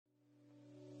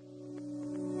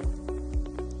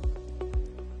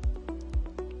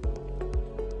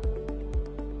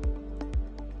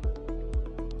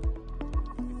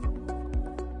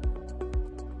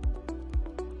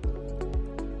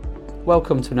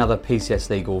Welcome to another PCS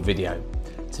Legal video.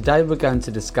 Today we're going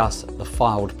to discuss the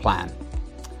filed plan.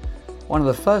 One of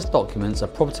the first documents a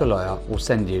property lawyer will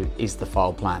send you is the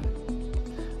file plan.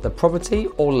 The property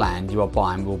or land you are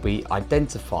buying will be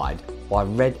identified by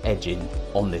red edging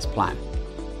on this plan.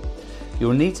 You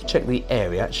will need to check the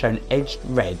area shown edged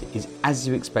red is as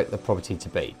you expect the property to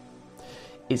be.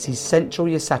 It's essential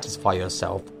you satisfy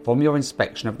yourself from your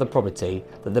inspection of the property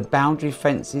that the boundary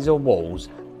fences or walls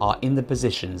are in the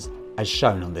positions as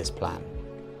shown on this plan.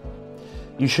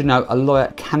 You should know a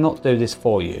lawyer cannot do this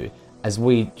for you as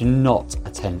we do not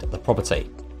attend the property.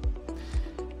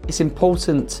 It's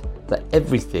important that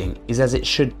everything is as it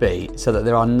should be so that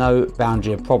there are no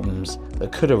boundary problems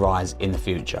that could arise in the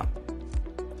future.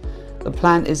 The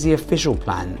plan is the official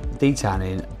plan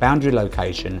detailing boundary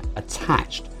location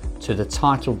attached to the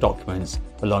title documents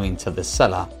belonging to the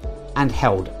seller and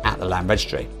held at the land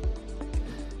registry.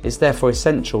 It's therefore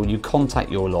essential you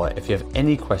contact your lawyer if you have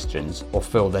any questions or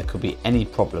feel there could be any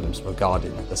problems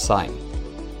regarding the same.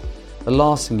 The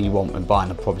last thing you want when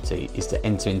buying a property is to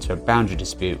enter into a boundary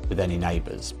dispute with any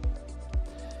neighbours.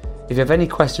 If you have any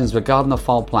questions regarding the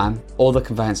file plan or the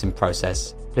conveyancing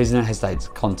process, please don't hesitate to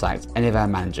contact any of our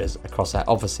managers across our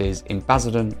offices in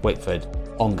Basildon, Whitford,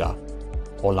 Ongar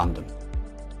or London.